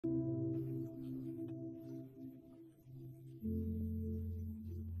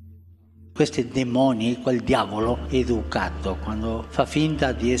questi demoni, quel diavolo educato, quando fa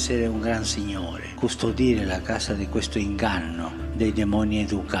finta di essere un gran signore, custodire la casa di questo inganno dei demoni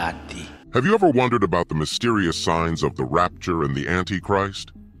educati. Have you ever wondered about the mysterious signs of the rapture and the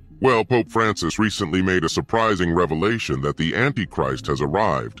Antichrist? Well, Pope Francis recently made a surprising revelation that the Antichrist has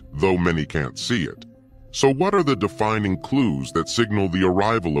arrived, though many can't see it. So what are the defining clues that signal the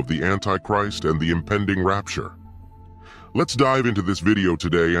arrival of the Antichrist and the impending rapture? Let's dive into this video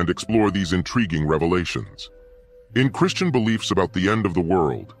today and explore these intriguing revelations. In Christian beliefs about the end of the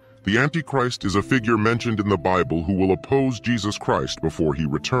world, the Antichrist is a figure mentioned in the Bible who will oppose Jesus Christ before he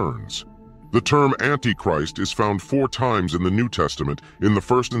returns. The term Antichrist is found 4 times in the New Testament in the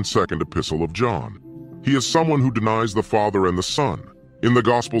 1st and 2nd epistle of John. He is someone who denies the Father and the Son. In the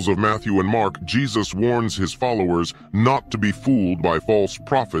Gospels of Matthew and Mark, Jesus warns his followers not to be fooled by false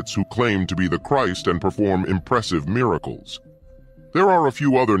prophets who claim to be the Christ and perform impressive miracles. There are a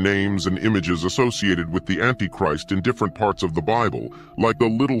few other names and images associated with the Antichrist in different parts of the Bible, like the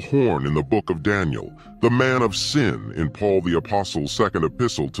little horn in the book of Daniel, the man of sin in Paul the Apostle's 2nd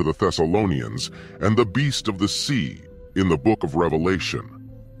epistle to the Thessalonians, and the beast of the sea in the book of Revelation.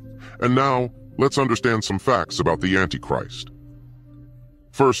 And now, let's understand some facts about the Antichrist.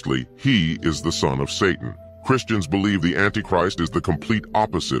 Firstly, he is the son of Satan. Christians believe the Antichrist is the complete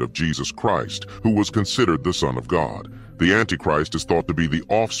opposite of Jesus Christ, who was considered the Son of God. The Antichrist is thought to be the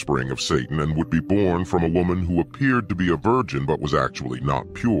offspring of Satan and would be born from a woman who appeared to be a virgin but was actually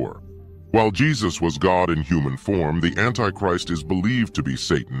not pure. While Jesus was God in human form, the Antichrist is believed to be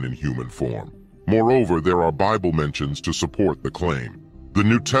Satan in human form. Moreover, there are Bible mentions to support the claim. The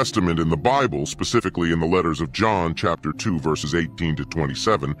New Testament in the Bible, specifically in the letters of John chapter 2 verses 18 to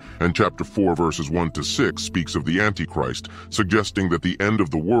 27 and chapter 4 verses 1 to 6 speaks of the Antichrist, suggesting that the end of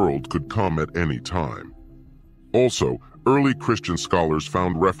the world could come at any time. Also, early Christian scholars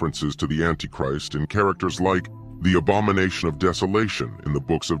found references to the Antichrist in characters like the abomination of desolation in the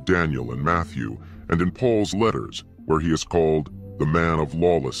books of Daniel and Matthew, and in Paul's letters, where he is called the man of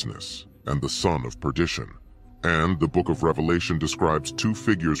lawlessness and the son of perdition. And the book of Revelation describes 2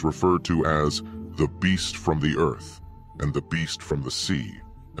 figures referred to as the beast from the earth and the beast from the sea,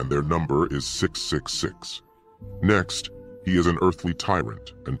 and their number is 666. Next, he is an earthly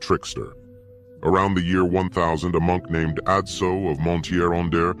tyrant and trickster. Around the year 1000, a monk named Adso of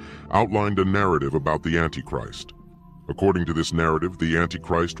Montier-Onder outlined a narrative about the Antichrist. According to this narrative, the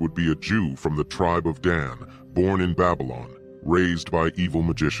Antichrist would be a Jew from the tribe of Dan, born in Babylon, raised by evil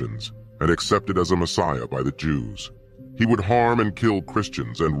magicians, and accepted as a Messiah by the Jews. He would harm and kill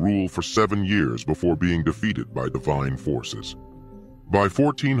Christians and rule for 7 years before being defeated by divine forces. By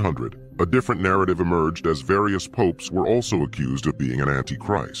 1400, a different narrative emerged as various popes were also accused of being an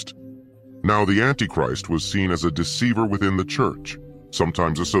Antichrist. Now, the Antichrist was seen as a deceiver within the church,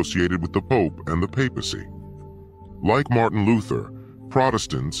 sometimes associated with the Pope and the papacy. Like Martin Luther,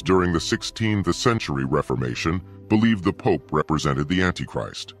 Protestants during the 16th century Reformation believed the Pope represented the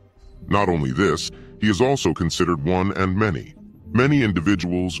Antichrist. Not only this, he is also considered one and many. Many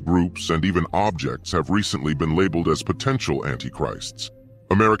individuals, groups, and even objects have recently been labeled as potential antichrists.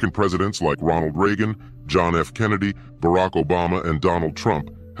 American presidents like Ronald Reagan, John F. Kennedy, Barack Obama, and Donald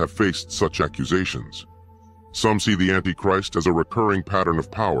Trump have faced such accusations. Some see the Antichrist as a recurring pattern of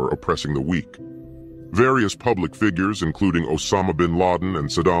power oppressing the weak. Various public figures, including Osama bin Laden and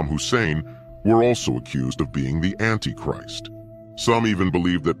Saddam Hussein, were also accused of being the Antichrist. Some even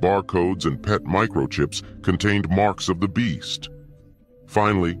believed that barcodes and pet microchips contained marks of the beast.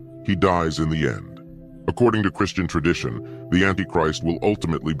 Finally, he dies in the end. According to Christian tradition, the Antichrist will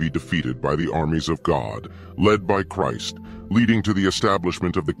ultimately be defeated by the armies of God, led by Christ, leading to the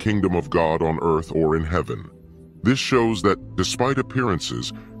establishment of the kingdom of God on earth or in heaven. This shows that, despite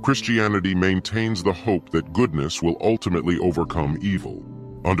appearances, Christianity maintains the hope that goodness will ultimately overcome evil.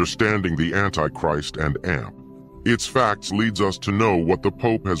 Understanding the Antichrist and AMP, its facts leads us to know what the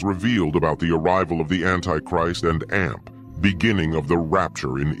Pope has revealed about the arrival of the Antichrist and AMP, beginning of the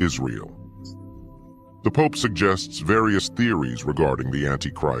rapture in Israel. The Pope suggests various theories regarding the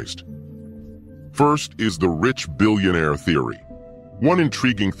Antichrist. First is the rich billionaire theory. One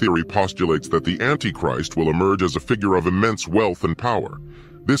intriguing theory postulates that the Antichrist will emerge as a figure of immense wealth and power.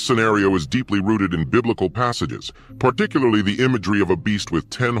 This scenario is deeply rooted in biblical passages, particularly the imagery of a beast with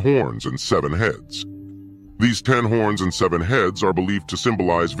 10 horns and 7 heads. These 10 horns and 7 heads are believed to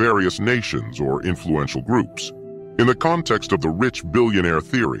symbolize various nations or influential groups. In the context of the rich billionaire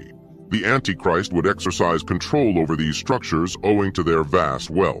theory, the Antichrist would exercise control over these structures owing to their vast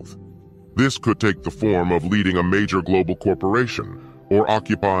wealth. This could take the form of leading a major global corporation or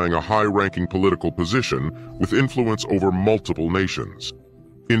occupying a high-ranking political position with influence over multiple nations.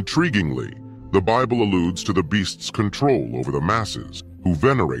 Intriguingly, the Bible alludes to the beast's control over the masses, who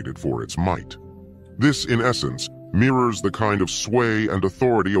venerate it for its might. This, in essence, mirrors the kind of sway and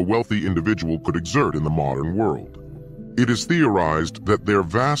authority a wealthy individual could exert in the modern world. It is theorized that their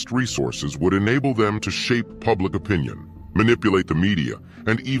vast resources would enable them to shape public opinion, manipulate the media,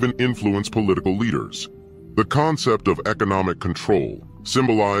 and even influence political leaders. The concept of economic control,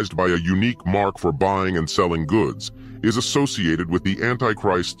 symbolized by a unique mark for buying and selling goods, is associated with the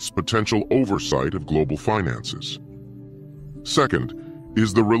Antichrist's potential oversight of global finances. Second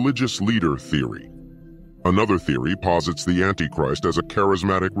is the religious leader theory. Another theory posits the Antichrist as a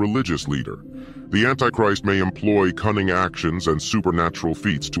charismatic religious leader. The Antichrist may employ cunning actions and supernatural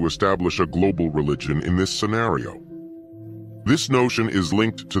feats to establish a global religion in this scenario. This notion is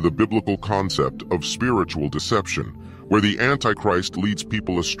linked to the biblical concept of spiritual deception, where the Antichrist leads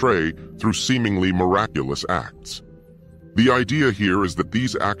people astray through seemingly miraculous acts. The idea here is that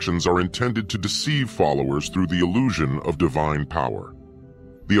these actions are intended to deceive followers through the illusion of divine power.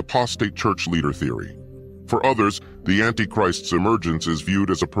 The apostate church leader theory. For others, the Antichrist's emergence is viewed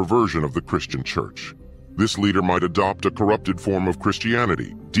as a perversion of the Christian church. This leader might adopt a corrupted form of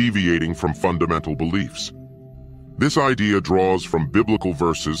Christianity, deviating from fundamental beliefs. This idea draws from biblical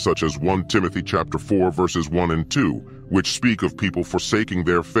verses such as 1 Timothy chapter 4 verses 1 and 2, which speak of people forsaking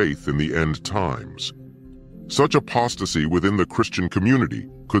their faith in the end times. Such apostasy within the Christian community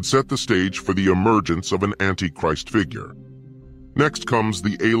could set the stage for the emergence of an Antichrist figure. Next comes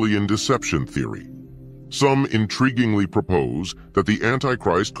the alien deception theory. Some intriguingly propose that the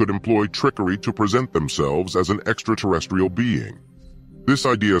Antichrist could employ trickery to present themselves as an extraterrestrial being. This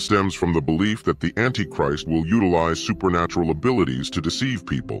idea stems from the belief that the Antichrist will utilize supernatural abilities to deceive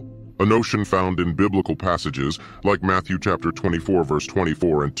people, a notion found in biblical passages like Matthew chapter 24 verse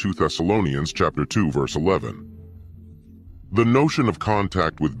 24 and 2 Thessalonians chapter 2 verse 11. The notion of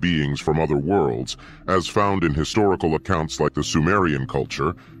contact with beings from other worlds, as found in historical accounts like the Sumerian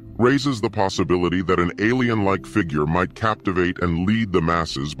culture, raises the possibility that an alien-like figure might captivate and lead the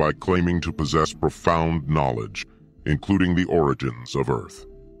masses by claiming to possess profound knowledge, including the origins of Earth.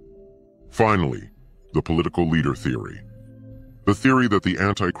 Finally, the political leader theory. The theory that the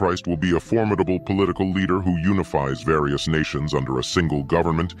Antichrist will be a formidable political leader who unifies various nations under a single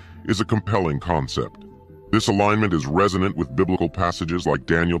government is a compelling concept. This alignment is resonant with biblical passages like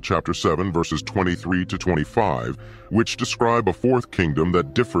Daniel chapter 7 verses 23 to 25, which describe a fourth kingdom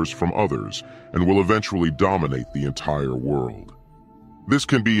that differs from others and will eventually dominate the entire world. This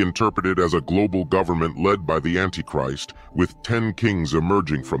can be interpreted as a global government led by the Antichrist, with 10 kings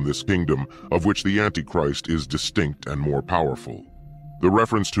emerging from this kingdom, of which the Antichrist is distinct and more powerful. The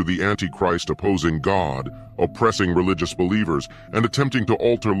reference to the Antichrist opposing God, oppressing religious believers, and attempting to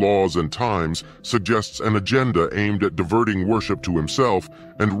alter laws and times suggests an agenda aimed at diverting worship to himself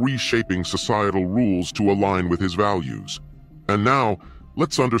and reshaping societal rules to align with his values. And now,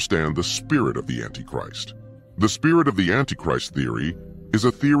 let's understand the spirit of the Antichrist. The spirit of the Antichrist theory is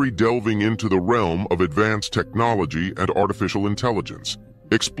a theory delving into the realm of advanced technology and artificial intelligence,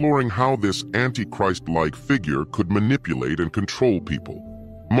 exploring how this Antichrist-like figure could manipulate and control people,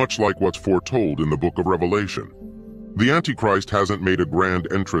 much like what's foretold in the book of Revelation. The Antichrist hasn't made a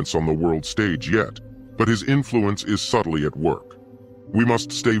grand entrance on the world stage yet, but his influence is subtly at work. We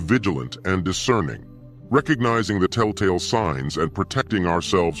must stay vigilant and discerning, recognizing the telltale signs and protecting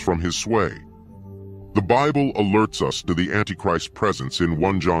ourselves from his sway. The Bible alerts us to the Antichrist's presence in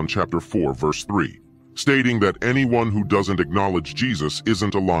 1 John chapter 4 verse 3. Stating that anyone who doesn't acknowledge Jesus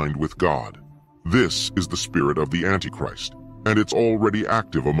isn't aligned with God. This is the spirit of the Antichrist, and it's already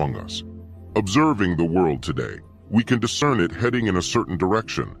active among us. Observing the world today, we can discern it heading in a certain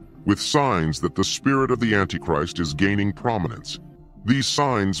direction, with signs that the spirit of the Antichrist is gaining prominence. These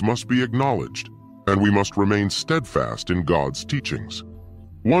signs must be acknowledged, and we must remain steadfast in God's teachings.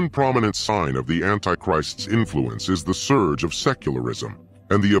 One prominent sign of the Antichrist's influence is the surge of secularism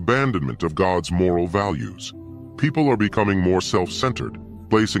and the abandonment of God's moral values. People are becoming more self-centered,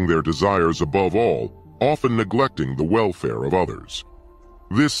 placing their desires above all, often neglecting the welfare of others.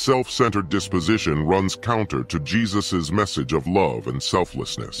 This self-centered disposition runs counter to Jesus' message of love and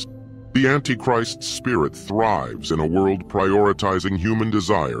selflessness. The Antichrist's spirit thrives in a world prioritizing human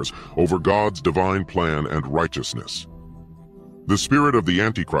desires over God's divine plan and righteousness. The spirit of the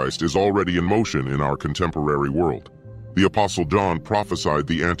Antichrist is already in motion in our contemporary world. The Apostle John prophesied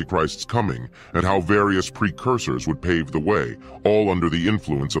the Antichrist's coming and how various precursors would pave the way, all under the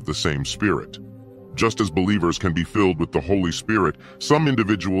influence of the same Spirit. Just as believers can be filled with the Holy Spirit, some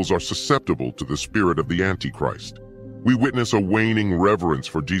individuals are susceptible to the spirit of the Antichrist. We witness a waning reverence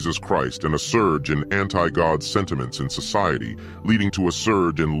for Jesus Christ and a surge in anti-God sentiments in society, leading to a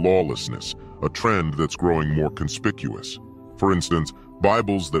surge in lawlessness, a trend that's growing more conspicuous. For instance,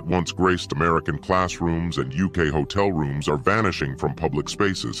 Bibles that once graced American classrooms and UK hotel rooms are vanishing from public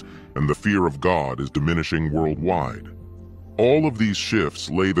spaces, and the fear of God is diminishing worldwide. All of these shifts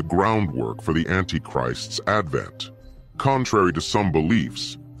lay the groundwork for the Antichrist's advent. Contrary to some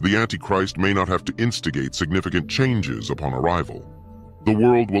beliefs, the Antichrist may not have to instigate significant changes upon arrival. The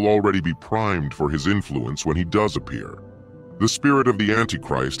world will already be primed for his influence when he does appear. The spirit of the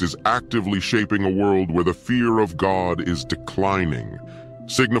Antichrist is actively shaping a world where the fear of God is declining,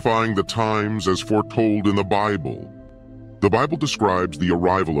 signifying the times as foretold in the Bible. The Bible describes the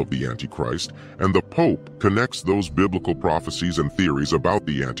arrival of the Antichrist, and the Pope connects those biblical prophecies and theories about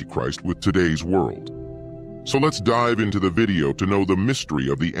the Antichrist with today's world. So let's dive into the video to know the mystery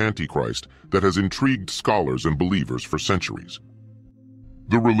of the Antichrist that has intrigued scholars and believers for centuries.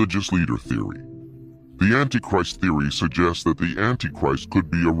 The religious leader theory. The Antichrist theory suggests that the Antichrist could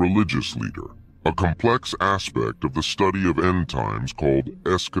be a religious leader, a complex aspect of the study of end times called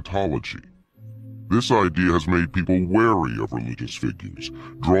eschatology. This idea has made people wary of religious figures,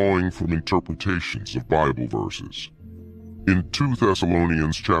 drawing from interpretations of Bible verses. In 2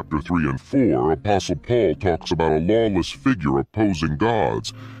 Thessalonians chapter 3 and 4, Apostle Paul talks about a lawless figure opposing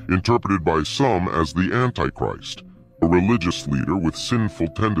gods, interpreted by some as the Antichrist, a religious leader with sinful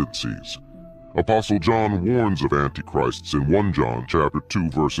tendencies. Apostle John warns of antichrists in 1 John chapter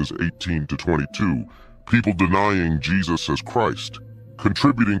 2 verses 18 to 22, people denying Jesus as Christ,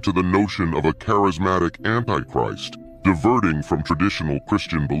 contributing to the notion of a charismatic Antichrist, diverting from traditional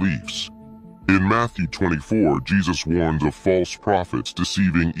Christian beliefs. In Matthew 24, Jesus warns of false prophets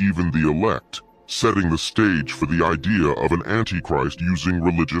deceiving even the elect, setting the stage for the idea of an Antichrist using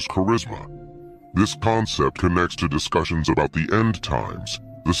religious charisma. This concept connects to discussions about the end times,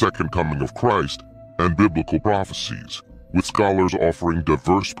 the second coming of Christ, and biblical prophecies, with scholars offering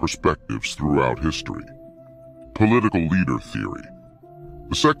diverse perspectives throughout history. Political leader theory.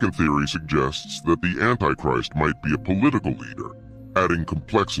 The second theory suggests that the Antichrist might be a political leader, adding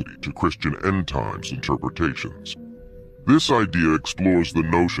complexity to Christian end times interpretations. This idea explores the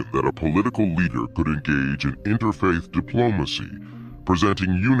notion that a political leader could engage in interfaith diplomacy,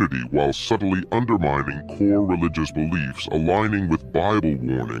 presenting unity while subtly undermining core religious beliefs aligning with Bible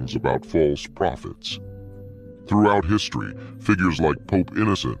warnings about false prophets. Throughout history, figures like Pope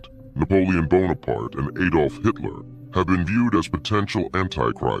Innocent, Napoleon Bonaparte, and Adolf Hitler have been viewed as potential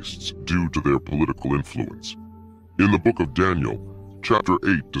antichrists due to their political influence. In the book of Daniel, Chapter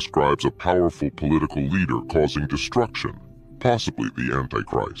 8 describes a powerful political leader causing destruction, possibly the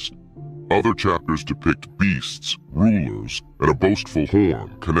Antichrist. Other chapters depict beasts, rulers, and a boastful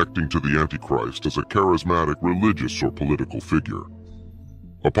horn connecting to the Antichrist as a charismatic religious or political figure.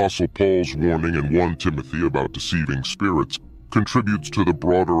 Apostle Paul's warning in 1 Timothy about deceiving spirits contributes to the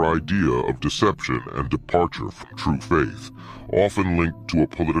broader idea of deception and departure from true faith, often linked to a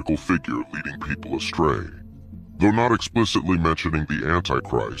political figure leading people astray. Though not explicitly mentioning the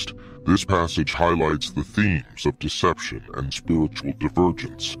Antichrist, this passage highlights the themes of deception and spiritual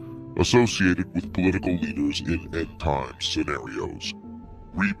divergence associated with political leaders in end-time scenarios.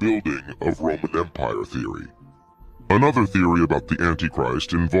 Rebuilding of Roman Empire theory. Another theory about the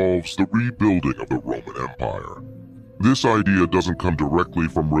Antichrist involves the rebuilding of the Roman Empire. This idea doesn't come directly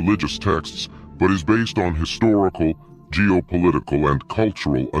from religious texts, but is based on historical, geopolitical, and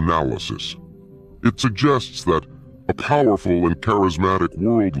cultural analysis. It suggests that a powerful and charismatic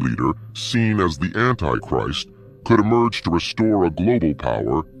world leader, seen as the Antichrist, could emerge to restore a global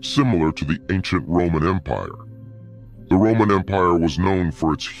power similar to the ancient Roman Empire. The Roman Empire was known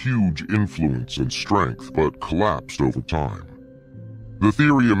for its huge influence and strength, but collapsed over time. The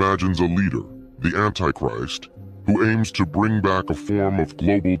theory imagines a leader, the Antichrist, who aims to bring back a form of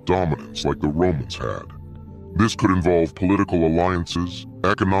global dominance like the Romans had. This could involve political alliances,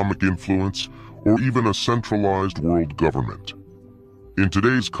 economic influence, or even a centralized world government. In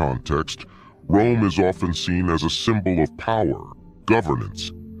today's context, Rome is often seen as a symbol of power,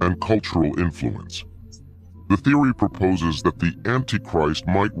 governance, and cultural influence. The theory proposes that the Antichrist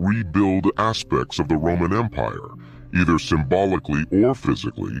might rebuild aspects of the Roman Empire, either symbolically or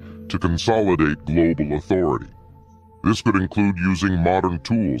physically, to consolidate global authority. This could include using modern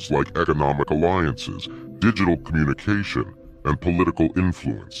tools like economic alliances, digital communication, and political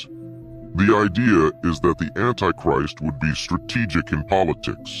influence. The idea is that the Antichrist would be strategic in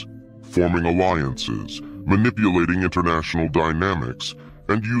politics, forming alliances, manipulating international dynamics,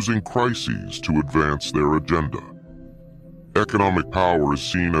 and using crises to advance their agenda. Economic power is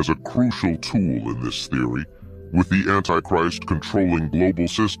seen as a crucial tool in this theory, with the Antichrist controlling global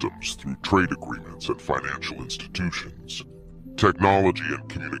systems through trade agreements and financial institutions. Technology and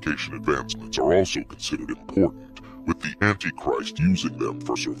communication advancements are also considered important, with the Antichrist using them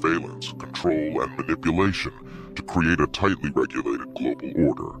for surveillance, control, and manipulation to create a tightly regulated global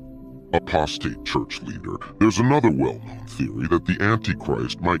order. Apostate church leader. There's another well-known theory that the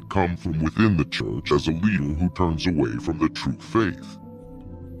Antichrist might come from within the church as a leader who turns away from the true faith.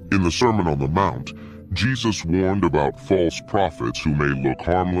 In the Sermon on the Mount, Jesus warned about false prophets who may look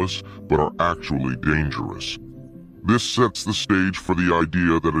harmless but are actually dangerous. This sets the stage for the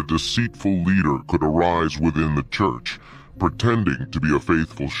idea that a deceitful leader could arise within the church, pretending to be a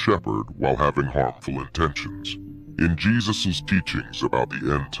faithful shepherd while having harmful intentions. In Jesus' teachings about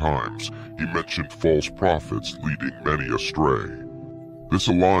the end times, he mentioned false prophets leading many astray. This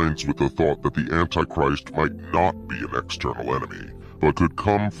aligns with the thought that the Antichrist might not be an external enemy, but could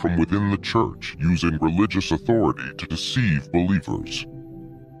come from within the church using religious authority to deceive believers.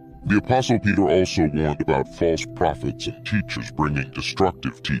 The Apostle Peter also warned about false prophets and teachers bringing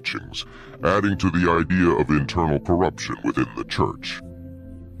destructive teachings, adding to the idea of internal corruption within the church.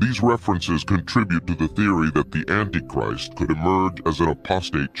 These references contribute to the theory that the Antichrist could emerge as an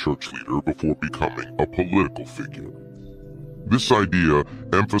apostate church leader before becoming a political figure. This idea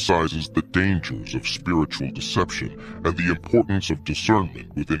emphasizes the dangers of spiritual deception and the importance of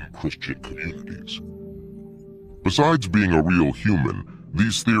discernment within Christian communities. Besides being a real human,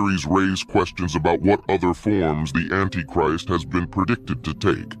 these theories raise questions about what other forms the Antichrist has been predicted to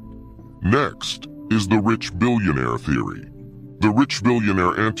take. Next is the rich billionaire theory. The rich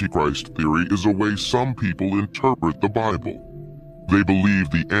billionaire Antichrist theory is a way some people interpret the Bible. They believe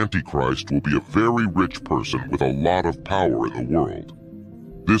the Antichrist will be a very rich person with a lot of power in the world.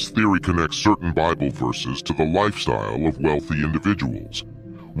 This theory connects certain Bible verses to the lifestyle of wealthy individuals.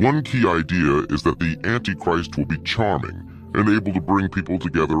 One key idea is that the Antichrist will be charming and able to bring people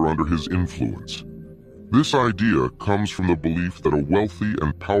together under his influence. This idea comes from the belief that a wealthy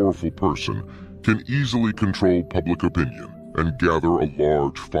and powerful person can easily control public opinion and gather a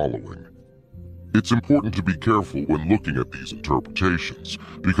large following. It's important to be careful when looking at these interpretations,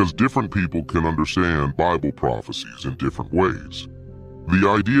 because different people can understand Bible prophecies in different ways. The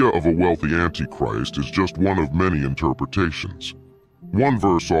idea of a wealthy Antichrist is just one of many interpretations. One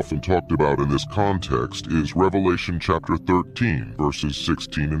verse often talked about in this context is Revelation chapter 13, verses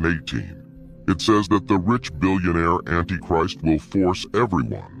 16 and 18. It says that the rich billionaire Antichrist will force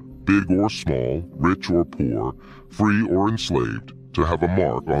everyone, big or small, rich or poor, free or enslaved, to have a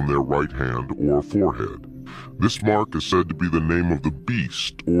mark on their right hand or forehead. This mark is said to be the name of the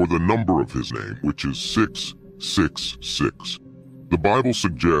beast or the number of his name, which is 666. The Bible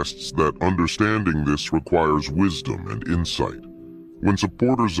suggests that understanding this requires wisdom and insight. When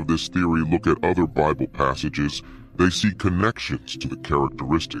supporters of this theory look at other Bible passages, they see connections to the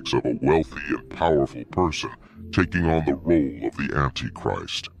characteristics of a wealthy and powerful person taking on the role of the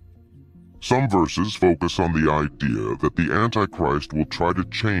Antichrist. Some verses focus on the idea that the Antichrist will try to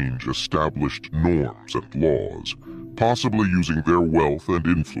change established norms and laws, possibly using their wealth and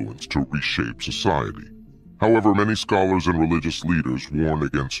influence to reshape society. However, many scholars and religious leaders warn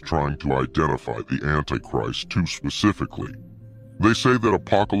against trying to identify the Antichrist too specifically. They say that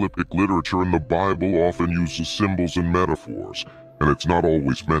apocalyptic literature in the Bible often uses symbols and metaphors, and it's not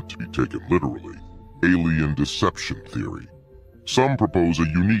always meant to be taken literally. Alien deception theory. Some propose a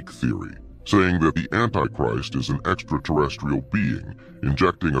unique theory, saying that the Antichrist is an extraterrestrial being,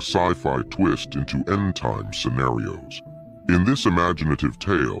 injecting a sci-fi twist into end-time scenarios. In this imaginative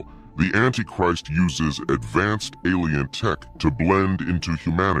tale, the Antichrist uses advanced alien tech to blend into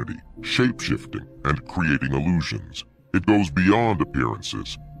humanity, shape-shifting and creating illusions. It goes beyond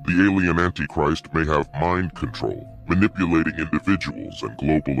appearances. The alien Antichrist may have mind control, manipulating individuals and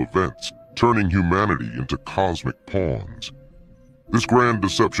global events, turning humanity into cosmic pawns. This grand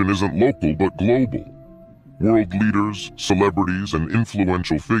deception isn't local but global. World leaders, celebrities, and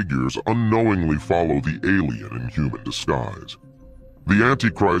influential figures unknowingly follow the alien in human disguise. The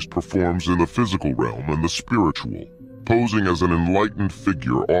Antichrist performs in the physical realm and the spiritual, posing as an enlightened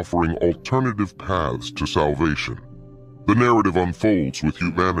figure offering alternative paths to salvation. The narrative unfolds with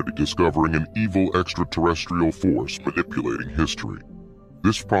humanity discovering an evil extraterrestrial force manipulating history.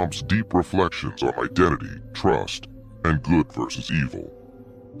 This prompts deep reflections on identity, trust, and good versus evil.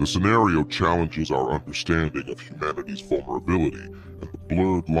 The scenario challenges our understanding of humanity's vulnerability and the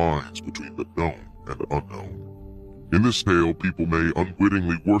blurred lines between the known and unknown. In this tale, people may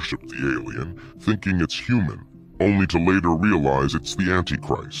unwittingly worship the alien, thinking it's human, only to later realize it's the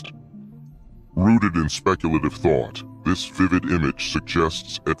Antichrist. Rooted in speculative thought, This vivid image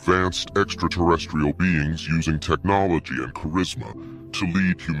suggests advanced extraterrestrial beings using technology and charisma to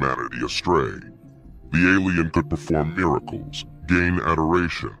lead humanity astray. The alien could perform miracles, gain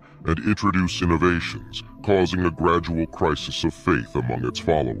adoration, and introduce innovations, causing a gradual crisis of faith among its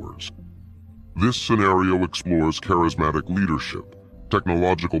followers. This scenario explores charismatic leadership,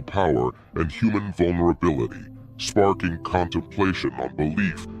 technological power, and human vulnerability, sparking contemplation on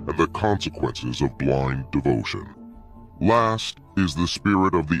belief and the consequences of blind devotion. Last is the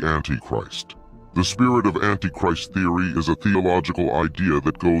spirit of the Antichrist. The spirit of Antichrist theory is a theological idea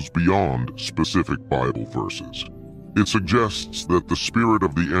that goes beyond specific Bible verses. It suggests that the spirit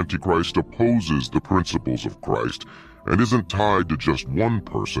of the Antichrist opposes the principles of Christ and isn't tied to just one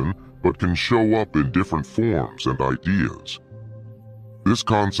person, but can show up in different forms and ideas. This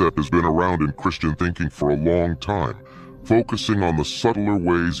concept has been around in Christian thinking for a long time, focusing on the subtler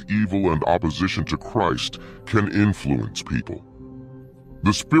ways evil and opposition to Christ can influence people.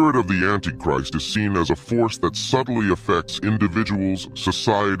 The spirit of the Antichrist is seen as a force that subtly affects individuals,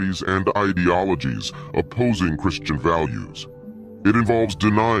 societies, and ideologies opposing Christian values. It involves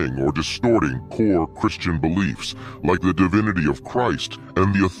denying or distorting core Christian beliefs, like the divinity of Christ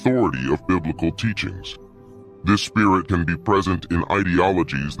and the authority of biblical teachings. This spirit can be present in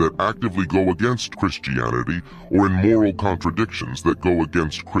ideologies that actively go against Christianity or in moral contradictions that go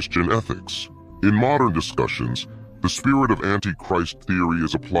against Christian ethics. In modern discussions, the spirit of Antichrist theory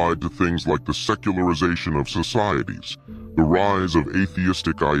is applied to things like the secularization of societies, the rise of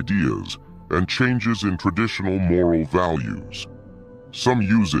atheistic ideas, and changes in traditional moral values. Some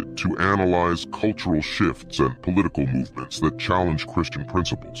use it to analyze cultural shifts and political movements that challenge Christian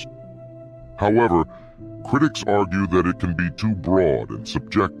principles. However, critics argue that it can be too broad and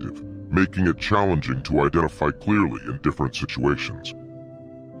subjective, making it challenging to identify clearly in different situations.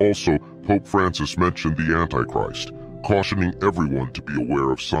 Also, Pope Francis mentioned the Antichrist, cautioning everyone to be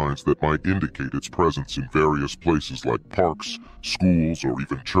aware of signs that might indicate its presence in various places like parks, schools, or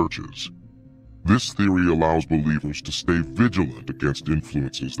even churches. This theory allows believers to stay vigilant against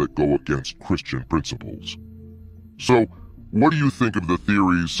influences that go against Christian principles. So, what do you think of the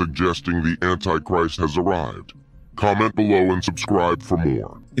theories suggesting the Antichrist has arrived? Comment below and subscribe for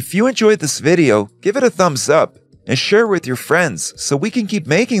more. If you enjoyed this video, give it a thumbs up and share with your friends so we can keep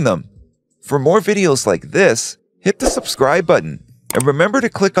making them. For more videos like this, hit the subscribe button and remember to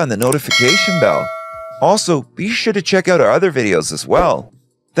click on the notification bell. Also, be sure to check out our other videos as well.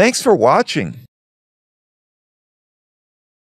 Thanks for watching.